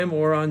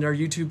or on our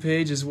YouTube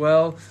page as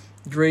well.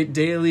 Great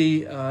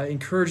daily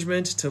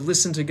encouragement to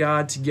listen to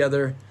God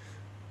together.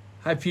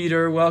 Hi,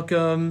 Peter.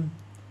 Welcome.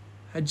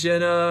 Hi,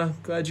 Jenna.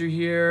 Glad you're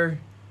here.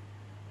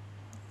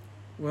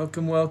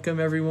 Welcome,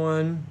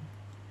 everyone.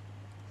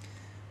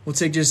 We'll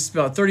take just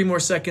about 30 more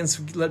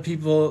seconds, let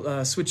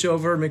people switch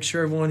over, make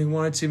sure everyone who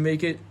wanted to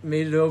made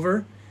it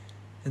over,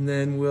 and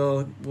then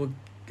we'll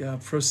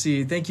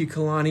proceed. Thank you,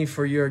 Kalani,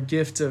 for your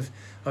gift of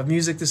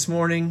music this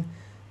morning.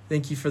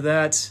 Thank you for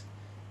that.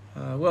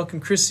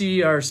 Welcome,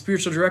 Chrissy, our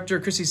spiritual director.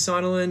 Chrissy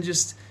Sonneland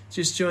just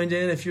joined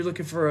in. If you're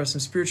looking for some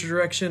spiritual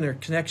direction or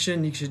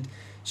connection, you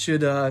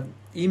should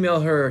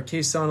email her,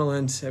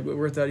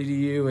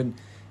 ksonneland@whitworth.edu,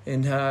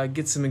 and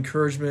get some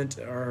encouragement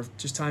or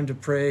just time to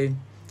pray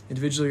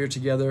individually or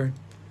together.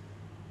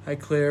 Hi,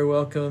 Claire.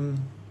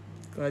 Welcome.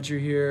 Glad you're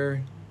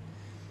here.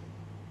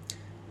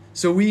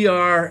 So we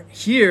are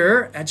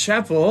here at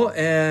Chapel,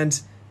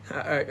 and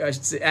I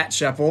should say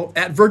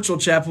at Virtual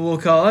Chapel, we'll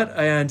call it,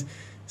 and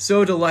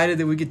so delighted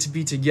that we get to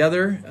be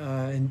together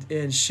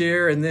and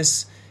share in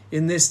this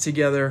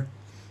together.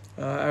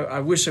 I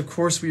wish, of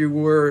course, we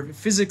were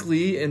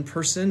physically in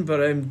person,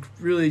 but I'm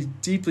really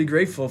deeply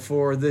grateful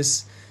for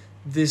this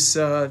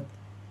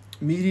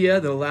media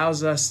that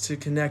allows us to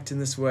connect in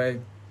this way.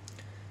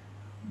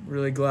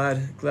 Really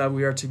glad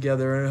we are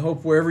together, and I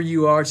hope wherever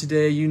you are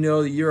today, you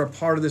know that you're a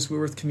part of this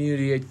Whitworth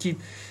community.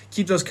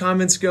 Keep those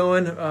comments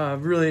going.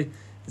 Really,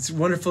 it's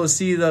wonderful to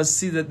see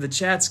the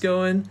chats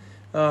going,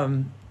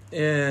 and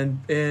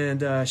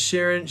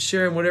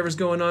sharing whatever's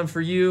going on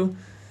for you.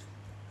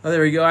 Oh,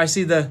 there we go. I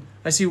see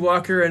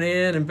Walker and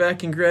Ann and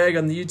Beck and Greg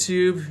on the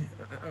YouTube.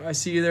 I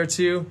see you there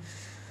too.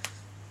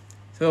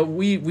 So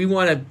we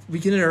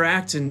can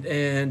interact and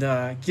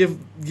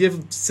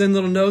send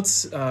little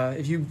notes.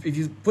 If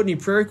you put any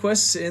prayer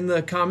requests in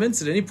the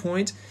comments at any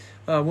point,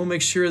 we'll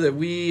make sure that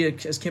we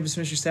as campus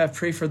ministry staff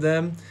pray for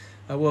them.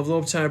 We'll have a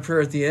little time of prayer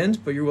at the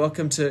end, but you're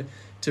welcome to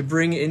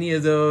bring any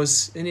of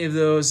those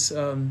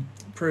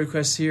prayer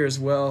requests here as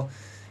well.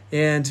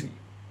 And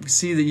we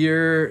see that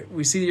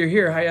you're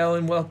here. Hi,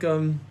 Ellen.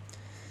 Welcome.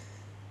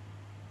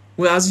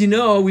 Well, as you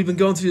know, we've been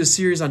going through this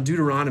series on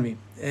Deuteronomy.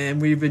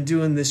 And we've been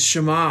doing this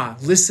Shema,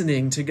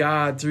 listening to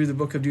God through the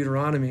book of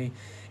Deuteronomy.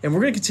 And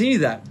we're going to continue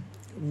that.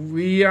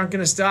 We aren't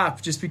going to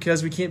stop just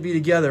because we can't be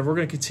together. We're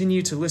going to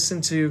continue to listen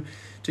to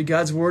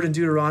God's word in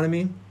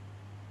Deuteronomy.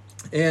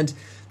 And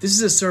this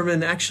is a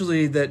sermon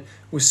actually that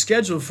was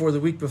scheduled for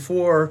the week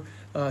before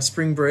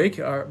spring break,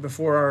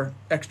 before our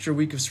extra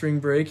week of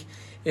spring break.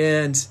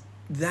 And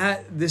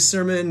this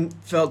sermon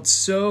felt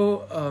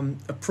so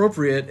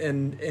appropriate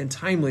and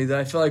timely that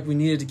I felt like we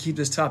needed to keep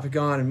this topic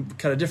on and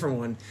cut a different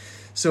one.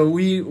 So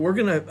we're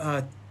going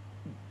to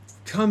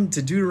come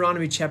to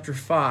Deuteronomy chapter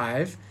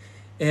 5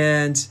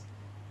 and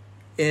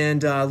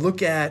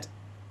look at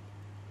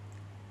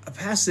a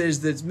passage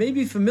that's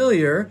maybe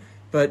familiar,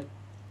 but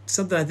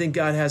something I think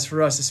God has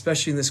for us,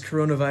 especially in this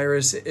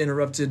coronavirus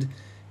interrupted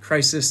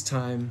crisis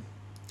time.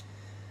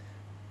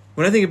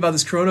 When I think about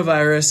this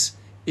coronavirus,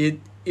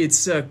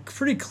 it's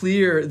pretty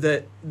clear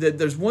that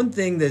there's one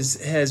thing that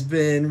has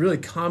been really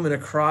common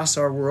across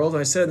our world.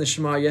 I said in the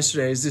Shema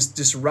yesterday, is this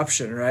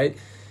disruption, right?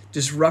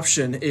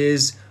 Disruption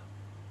is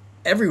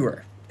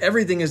everywhere.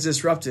 Everything is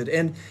disrupted.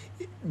 And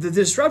the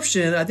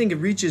disruption, I think it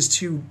reaches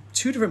to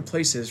two different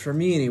places, for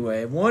me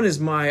anyway. One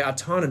is my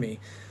autonomy.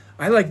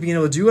 I like being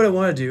able to do what I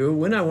want to do,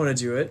 when I want to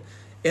do it.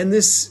 And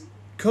this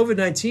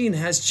COVID-19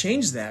 has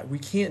changed that. We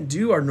can't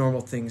do our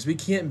normal things. We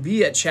can't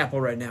be at chapel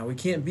right now. We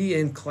can't be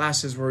in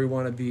classes where we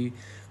want to be.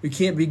 We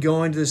can't be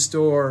going to the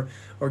store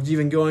or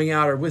even going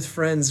out or with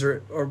friends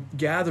or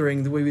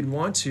gathering the way we'd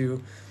want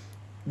to.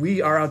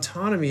 Our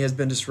autonomy has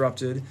been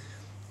disrupted,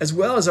 as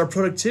well as our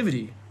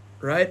productivity,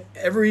 right?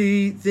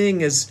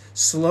 Everything is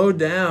slowed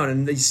down,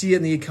 and you see it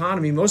in the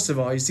economy most of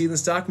all. You see it in the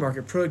stock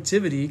market.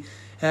 Productivity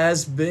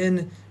has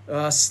been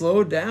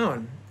slowed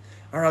down.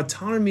 Our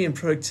autonomy and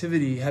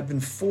productivity have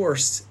been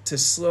forced to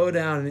slow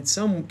down, and in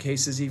some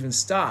cases even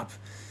stop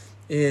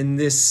in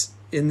this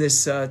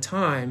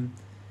time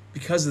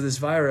because of this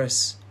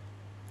virus.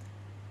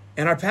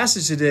 And our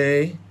passage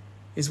today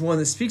is one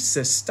that speaks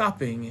to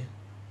stopping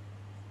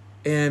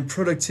and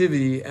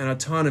productivity and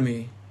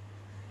autonomy.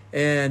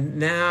 And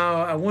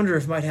now I wonder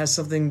if it might have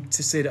something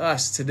to say to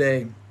us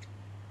today.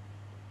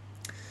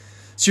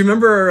 So you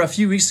remember a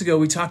few weeks ago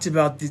we talked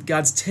about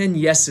God's 10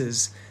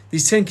 yeses,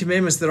 these 10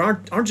 commandments that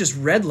aren't just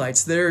red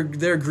lights,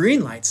 they're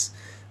green lights.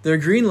 They're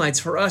green lights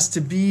for us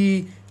to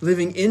be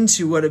living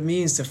into what it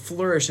means to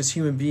flourish as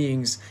human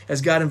beings,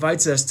 as God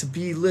invites us to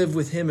live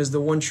with him as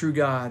the one true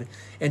God,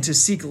 and to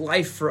seek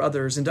life for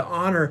others, and to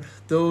honor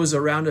those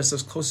around us,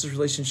 those closest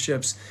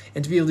relationships,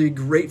 and to be able to be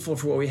grateful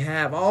for what we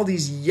have. All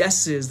these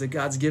yeses that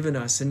God's given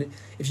us. And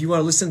if you want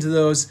to listen to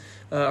those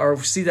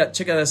or see that,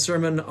 check out that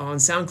sermon on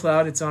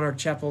SoundCloud. It's on our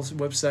chapel's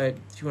website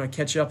if you want to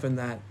catch up in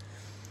that.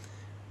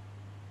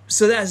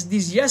 So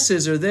these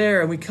yeses are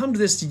there, and we come to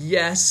this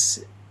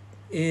yes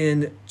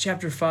in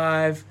chapter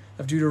 5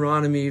 of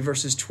Deuteronomy,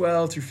 verses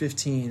 12 through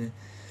 15.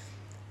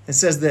 It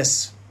says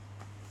this: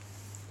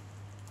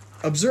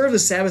 Observe the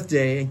Sabbath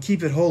day and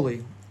keep it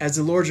holy, as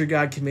the Lord your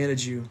God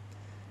commanded you.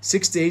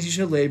 6 days you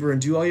shall labor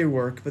and do all your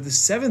work, but the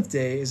seventh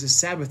day is a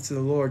Sabbath to the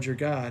Lord your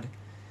God.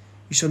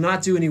 You shall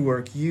not do any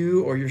work,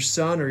 you or your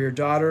son or your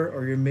daughter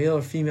or your male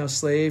or female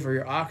slave or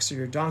your ox or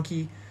your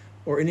donkey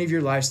or any of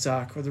your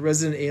livestock or the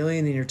resident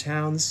alien in your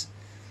towns,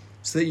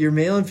 so that your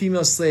male and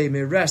female slave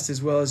may rest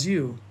as well as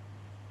you.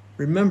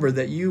 Remember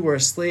that you were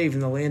a slave in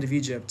the land of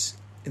Egypt,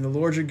 and the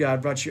Lord your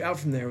God brought you out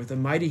from there with a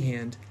mighty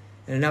hand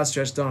and an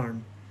outstretched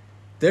arm.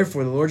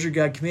 Therefore the Lord your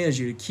God commands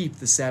you to keep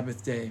the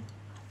Sabbath day.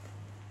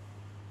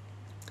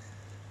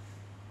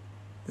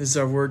 This is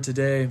our word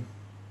today.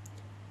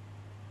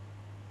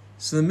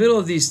 So in the middle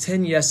of these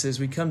 10 yeses,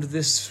 we come to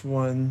this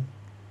one.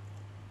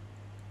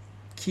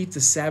 Keep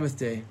the Sabbath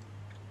day.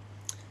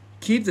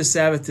 Keep the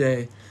Sabbath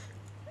day.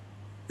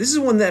 This is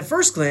one that at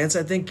first glance,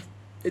 I think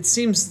it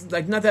seems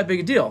like not that big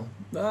a deal.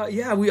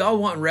 Yeah, we all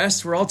want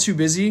rest. We're all too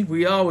busy.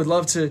 We all would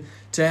love to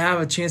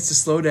have a chance to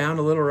slow down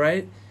a little,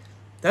 right?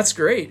 That's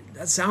great.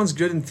 That sounds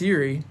good in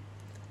theory.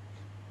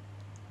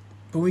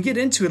 But we get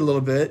into it a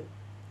little bit,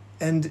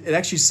 and it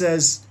actually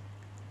says,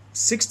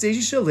 6 days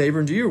you shall labor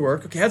and do your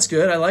work. Okay, that's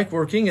good. I like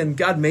working, and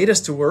God made us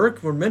to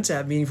work. We're meant to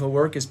have meaningful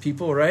work as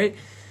people, right?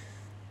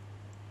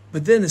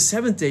 But then the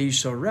seventh day you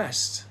shall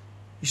rest.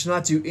 You shall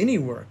not do any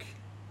work.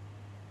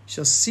 You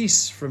shall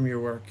cease from your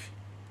work.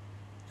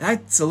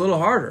 That's a little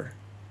harder,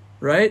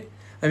 right?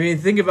 I mean,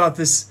 think about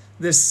this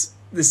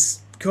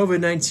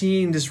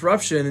COVID-19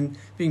 disruption and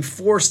being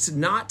forced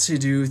not to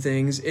do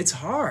things. It's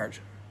hard.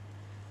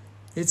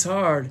 It's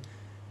hard.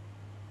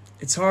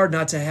 It's hard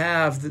not to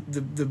have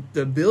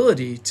the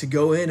ability to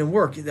go in and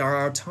work.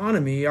 Our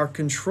autonomy, our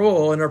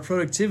control, and our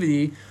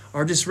productivity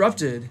are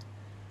disrupted.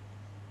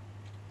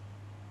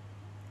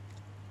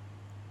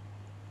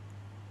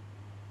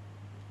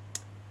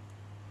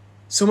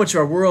 So much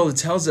of our world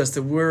tells us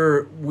that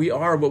we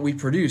are what we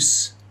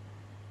produce.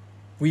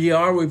 We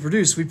are what we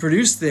produce. We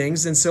produce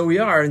things, and so we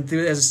are. And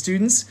as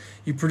students,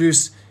 you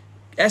produce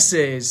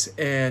essays,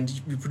 and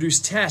you produce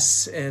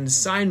tests, and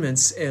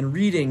assignments, and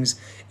readings,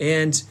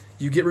 and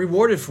you get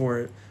rewarded for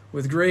it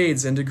with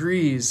grades and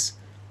degrees.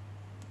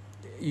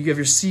 You have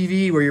your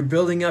CV where you're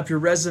building up your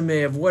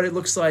resume of what it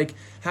looks like,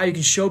 how you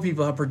can show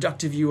people how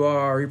productive you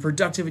are. You're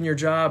productive in your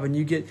job, and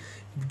you get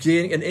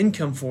an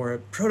income for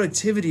it.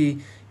 Productivity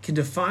can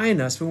define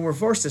us, but when we're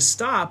forced to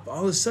stop,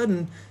 all of a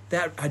sudden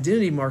that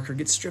identity marker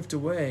gets stripped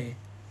away.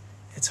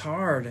 It's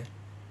hard.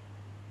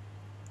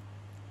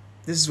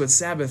 This is what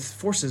Sabbath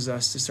forces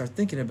us to start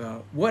thinking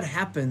about. What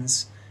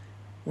happens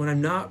when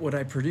I'm not what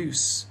I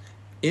produce?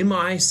 Am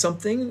I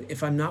something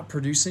if I'm not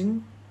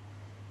producing?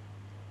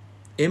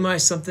 Am I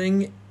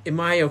something? Am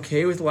I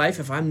okay with life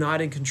if I'm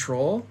not in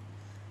control?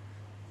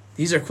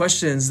 These are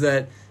questions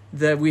that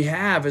we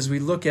have as we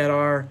look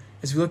at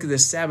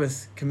this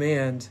Sabbath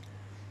command.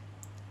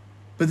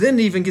 But then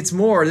it even gets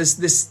more.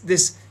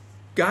 This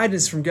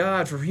guidance from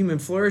God for human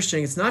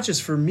flourishing. It's not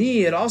just for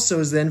me. It also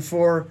is then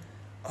for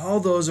all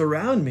those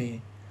around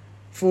me,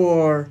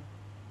 for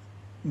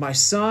my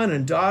son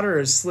and daughter,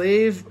 a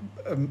slave,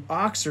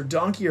 ox or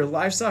donkey or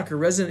livestock or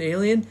resident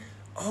alien,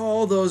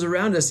 all those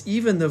around us,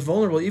 even the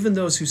vulnerable, even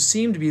those who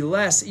seem to be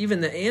less,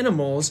 even the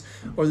animals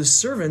or the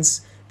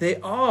servants, they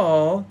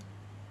all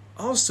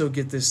also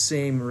get this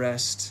same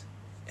rest.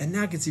 And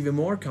that gets even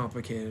more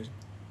complicated.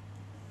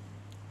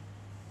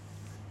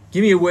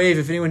 Give me a wave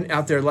if anyone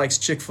out there likes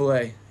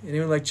Chick-fil-A.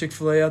 Anyone like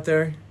Chick-fil-A out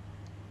there?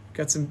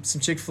 Got some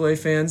Chick-fil-A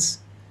fans?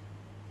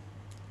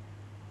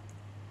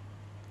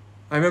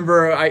 I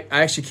remember I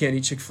actually can't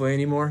eat Chick-fil-A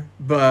anymore,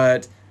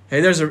 but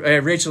hey,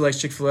 Rachel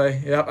likes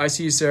Chick-fil-A. Yep, I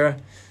see you, Sarah.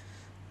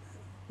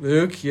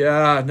 Luke,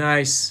 yeah,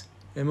 nice.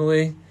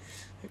 Emily,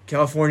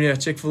 California,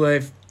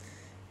 Chick-fil-A.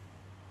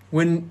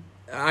 When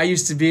I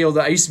used to be able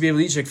to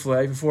eat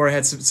Chick-fil-A before I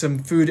had some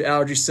food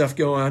allergy stuff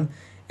going on,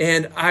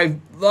 and I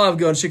love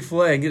going to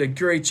Chick-fil-A and get a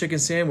great chicken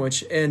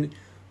sandwich. And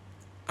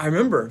I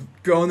remember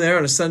going there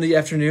on a Sunday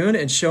afternoon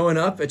and showing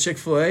up at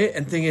Chick-fil-A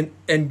and thinking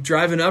and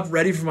driving up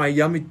ready for my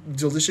yummy,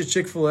 delicious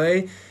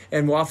Chick-fil-A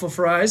and waffle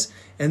fries.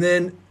 And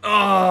then,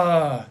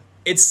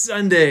 it's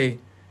Sunday.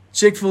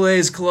 Chick-fil-A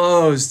is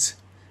closed.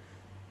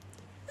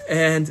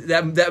 And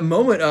that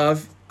moment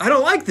of, I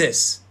don't like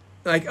this.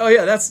 Like, oh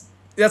yeah, that's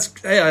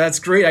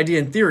a great idea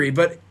in theory,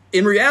 but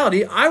in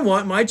reality, I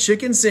want my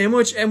chicken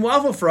sandwich and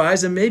waffle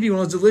fries and maybe one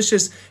of those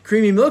delicious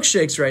creamy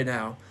milkshakes right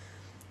now.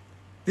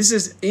 This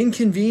is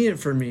inconvenient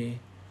for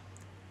me.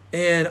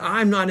 And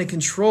I'm not in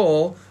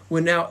control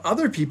when now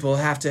other people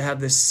have to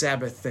have this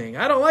Sabbath thing.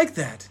 I don't like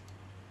that.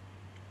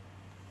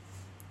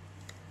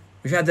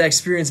 We've had that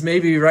experience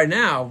maybe right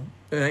now.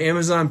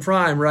 Amazon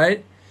Prime,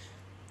 right?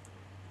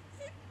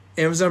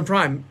 Amazon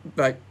Prime,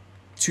 like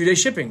 2-day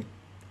shipping.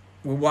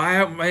 Well, why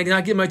am I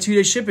not getting my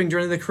 2-day shipping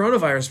during the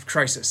coronavirus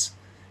crisis?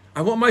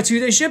 I want my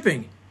 2-day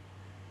shipping.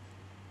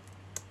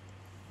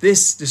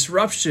 This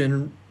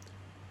disruption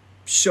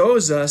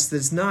shows us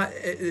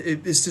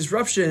that this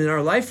disruption in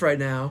our life right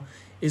now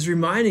is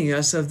reminding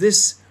us of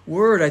this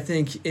word, I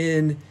think,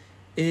 in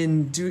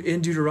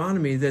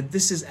Deuteronomy, that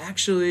this is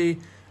actually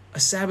a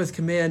Sabbath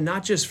command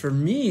not just for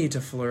me to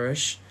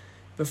flourish,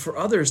 but for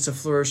others to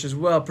flourish as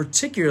well,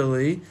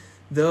 particularly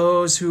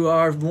those who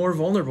are more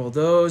vulnerable,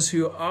 those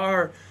who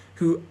aren't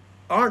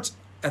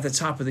at the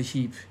top of the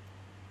heap,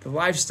 the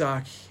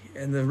livestock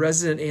and the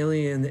resident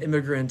alien, the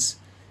immigrant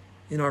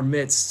in our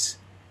midst.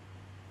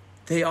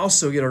 They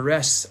also get a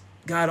rest.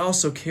 God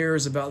also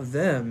cares about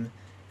them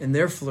and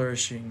their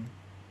flourishing.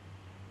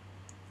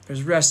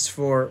 There's rest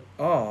for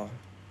all.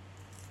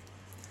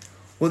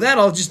 Well, that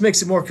all just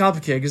makes it more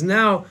complicated, because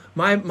now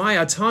my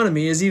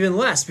autonomy is even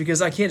less,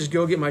 because I can't just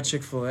go get my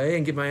Chick-fil-A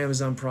and get my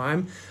Amazon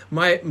Prime.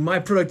 My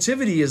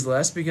productivity is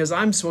less because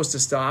I'm supposed to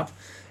stop.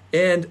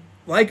 And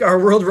like our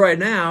world right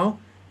now,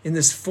 in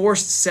this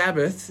forced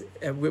Sabbath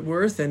at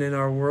Whitworth and in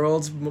our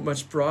world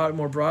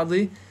more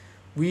broadly,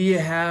 we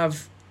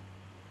have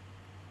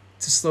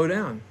to slow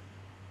down.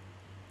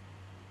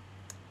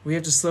 We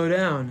have to slow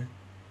down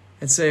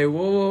and say,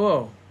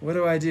 whoa, what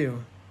do I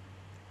do?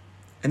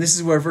 And this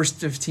is where verse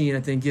 15, I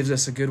think, gives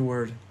us a good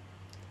word.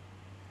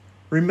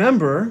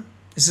 Remember,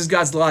 this is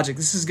God's logic.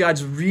 This is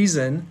God's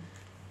reason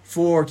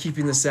for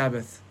keeping the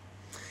Sabbath.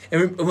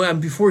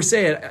 And before we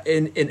say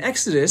it, in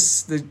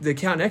Exodus, the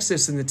account in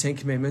Exodus in the Ten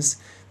Commandments,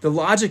 the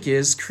logic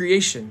is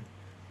creation.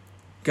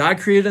 God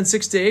created on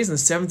 6 days, and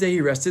the seventh day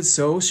he rested,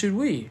 so should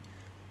we.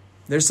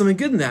 There's something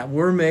good in that.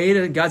 We're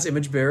made, God's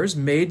image bearers,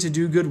 made to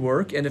do good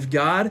work, and if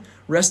God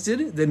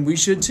rested, then we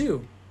should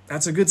too.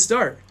 That's a good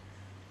start.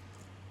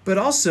 But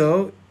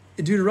also,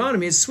 in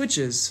Deuteronomy, it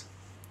switches.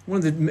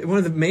 One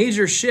of the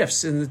major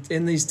shifts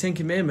in these Ten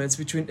Commandments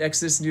between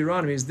Exodus and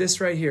Deuteronomy is this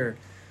right here.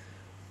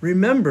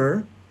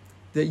 Remember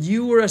that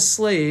you were a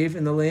slave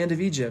in the land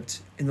of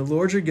Egypt, and the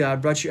Lord your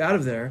God brought you out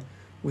of there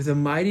with a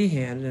mighty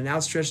hand and an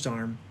outstretched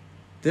arm.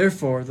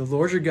 Therefore, the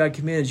Lord your God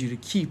commands you to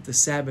keep the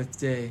Sabbath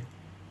day.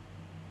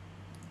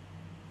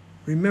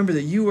 Remember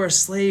that you were a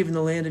slave in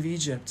the land of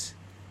Egypt.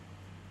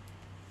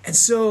 And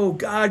so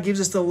God gives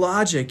us the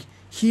logic.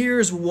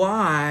 Here's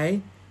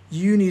why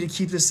you need to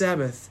keep the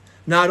Sabbath.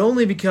 Not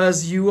only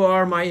because you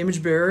are my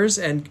image bearers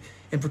and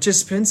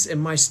participants in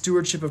my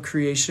stewardship of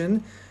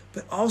creation,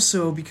 but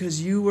also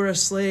because you were a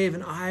slave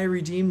and I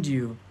redeemed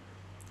you.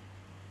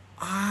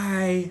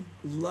 I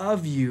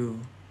love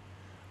you.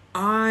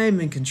 I'm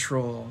in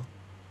control.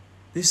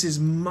 This is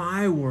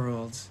my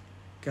world,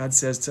 God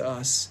says to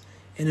us,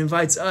 and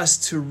invites us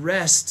to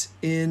rest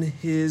in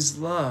his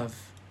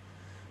love,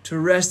 to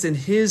rest in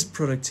his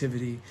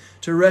productivity,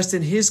 to rest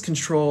in his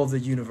control of the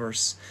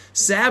universe.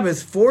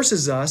 Sabbath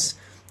forces us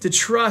to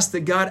trust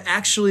that God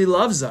actually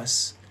loves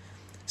us.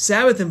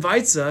 Sabbath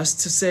invites us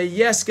to say,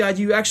 yes, God,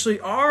 you actually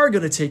are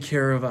going to take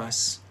care of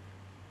us.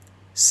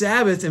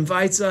 Sabbath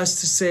invites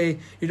us to say,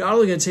 you're not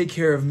only going to take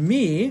care of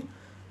me,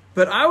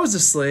 but I was a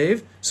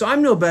slave, so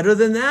I'm no better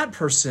than that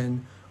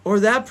person. Or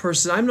that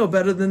person, I'm no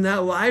better than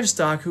that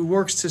livestock who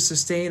works to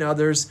sustain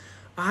others.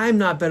 I'm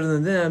not better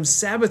than them.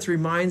 Sabbath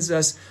reminds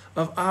us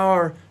of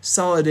our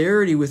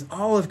solidarity with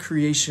all of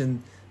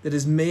creation that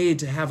is made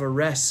to have a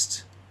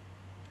rest.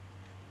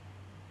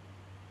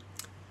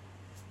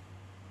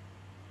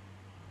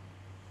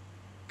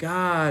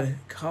 God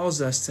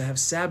calls us to have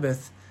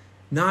Sabbath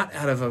not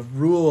out of a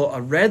rule,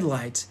 a red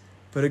light,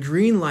 but a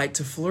green light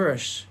to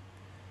flourish.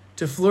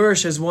 To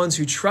flourish as ones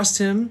who trust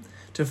him,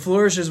 to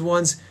flourish as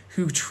ones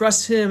who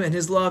trust him and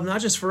his love,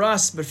 not just for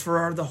us, but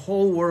for the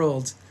whole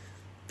world,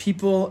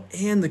 people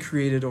and the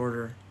created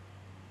order.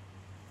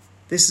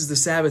 This is the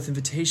Sabbath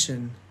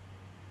invitation.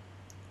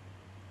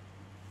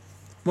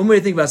 One way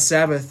to think about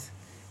Sabbath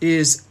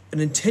is an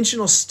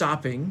intentional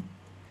stopping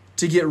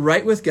to get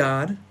right with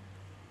God,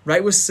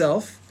 right with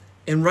self,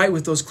 and right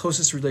with those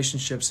closest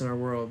relationships in our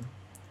world.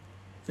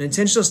 An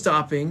intentional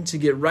stopping to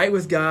get right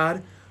with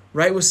God,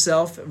 right with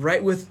self,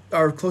 right with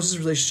our closest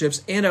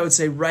relationships, and I would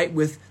say right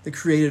with the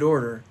created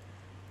order.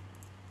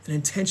 An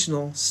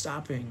intentional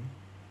stopping.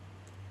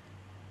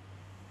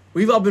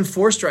 We've all been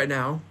forced right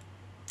now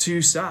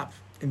to stop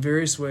in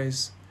various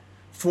ways.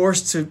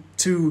 Forced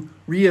to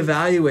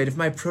reevaluate if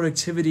my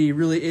productivity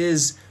really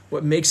is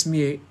what makes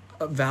me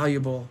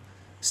valuable.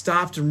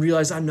 Stopped and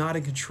realized I'm not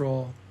in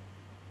control.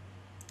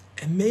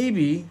 And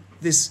maybe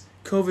this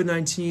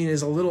COVID-19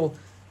 is a little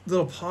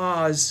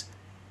pause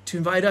to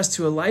invite us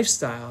to a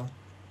lifestyle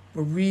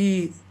where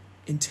we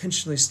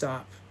intentionally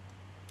stop.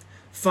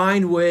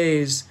 Find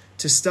ways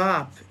to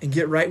stop and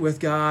get right with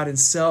God and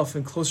self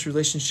and close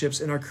relationships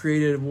in our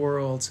created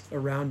world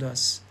around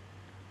us.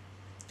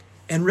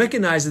 And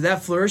recognize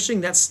that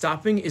flourishing, that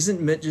stopping isn't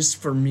meant just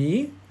for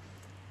me.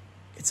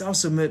 It's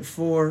also meant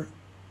for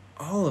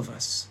all of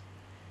us,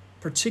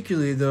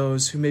 particularly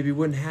those who maybe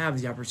wouldn't have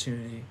the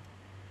opportunity.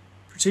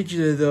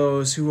 Particularly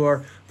those who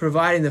are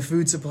providing the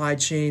food supply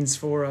chains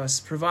for us,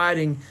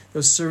 providing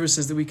those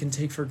services that we can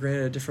take for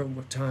granted at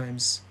different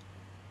times,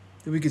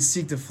 that we could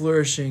seek the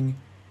flourishing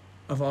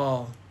of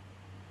all,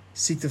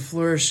 seek the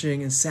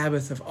flourishing and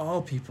Sabbath of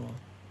all people,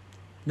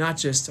 not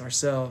just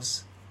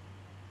ourselves.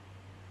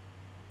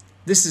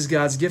 This is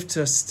God's gift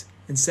to us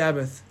in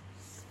Sabbath.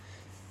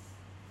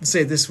 Let's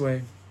say it this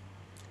way.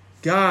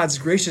 God's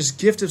gracious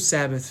gift of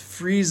Sabbath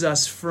frees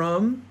us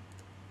from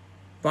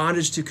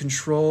bondage to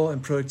control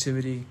and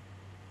productivity,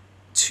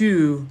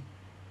 to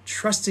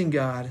trusting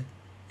God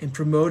and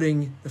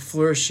promoting the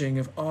flourishing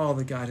of all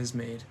that God has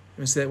made. I'm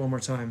going to say that one more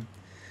time.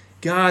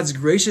 God's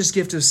gracious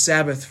gift of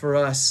Sabbath for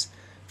us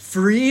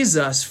frees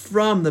us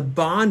from the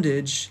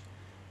bondage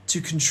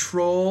to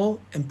control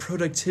and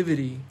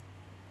productivity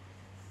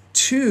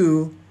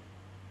to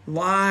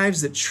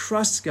lives that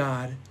trust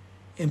God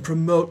and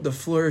promote the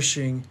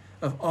flourishing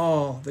of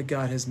all that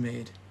God has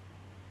made.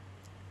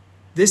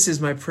 This is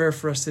my prayer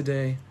for us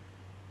today.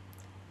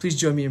 Please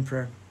join me in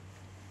prayer.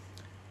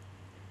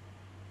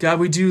 God,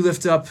 we do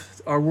lift up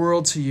our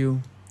world to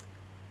you.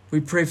 We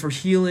pray for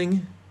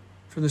healing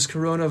from this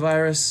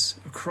coronavirus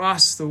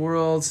across the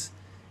world,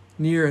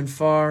 near and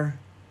far.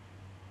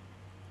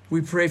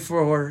 We pray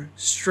for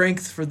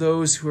strength for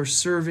those who are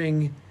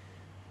serving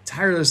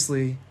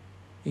tirelessly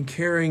in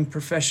caring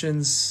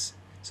professions,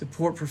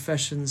 support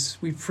professions.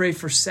 We pray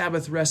for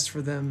Sabbath rest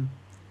for them.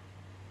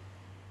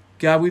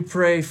 God, we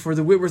pray for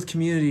the Whitworth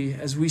community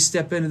as we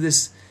step into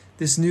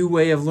this new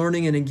way of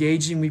learning and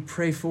engaging. We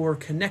pray for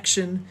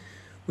connection.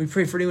 We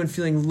pray for anyone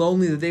feeling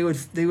lonely that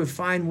they would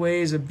find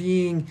ways of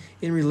being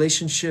in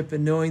relationship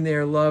and knowing they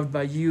are loved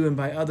by you and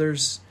by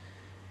others.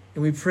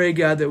 And we pray,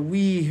 God, that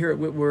we here at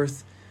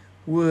Whitworth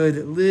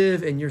would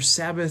live in your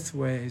Sabbath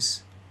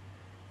ways.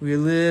 We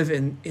live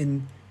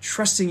in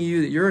trusting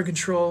you that you're in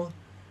control.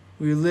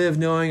 We live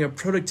knowing our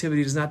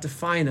productivity does not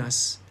define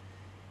us.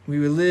 We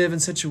would live in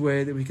such a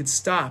way that we could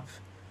stop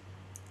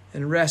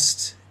and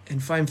rest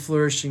and find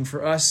flourishing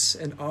for us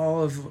and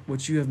all of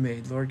what you have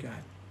made, Lord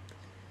God.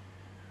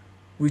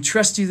 We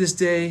trust you this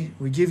day.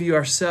 We give you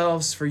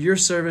ourselves for your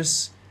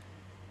service,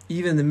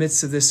 even in the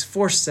midst of this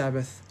forced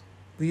Sabbath.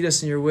 Lead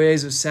us in your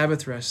ways of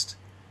Sabbath rest.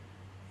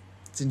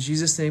 It's in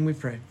Jesus' name we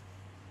pray.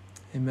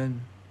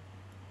 Amen.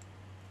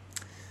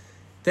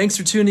 Thanks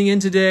for tuning in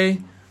today.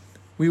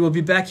 We will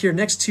be back here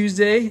next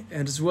Tuesday,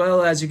 and as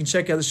well as you can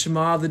check out the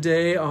Shema of the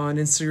Day on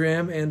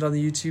Instagram and on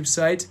the YouTube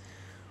site.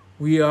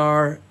 We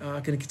are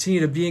going to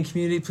continue to be in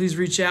community. Please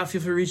reach out.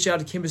 Feel free to reach out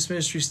to Campus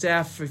Ministry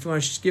staff if you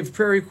want to give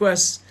prayer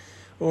requests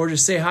or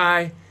just say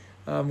hi.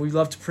 We'd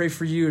love to pray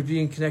for you and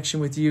be in connection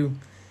with you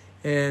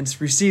and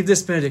receive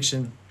this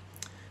benediction.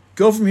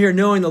 Go from here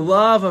knowing the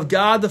love of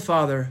God the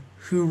Father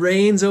who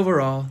reigns over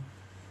all.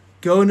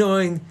 Go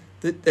knowing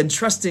that and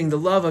trusting the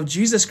love of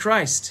Jesus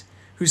Christ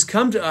who's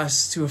come to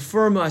us to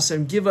affirm us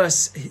and give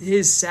us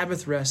his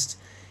Sabbath rest.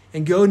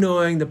 And go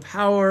knowing the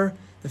power,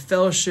 the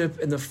fellowship,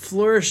 and the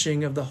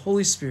flourishing of the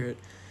Holy Spirit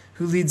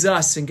who leads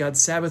us in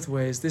God's Sabbath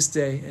ways this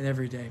day and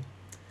every day.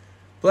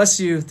 Bless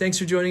you. Thanks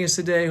for joining us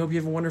today. Hope you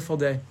have a wonderful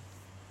day.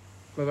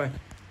 Bye-bye.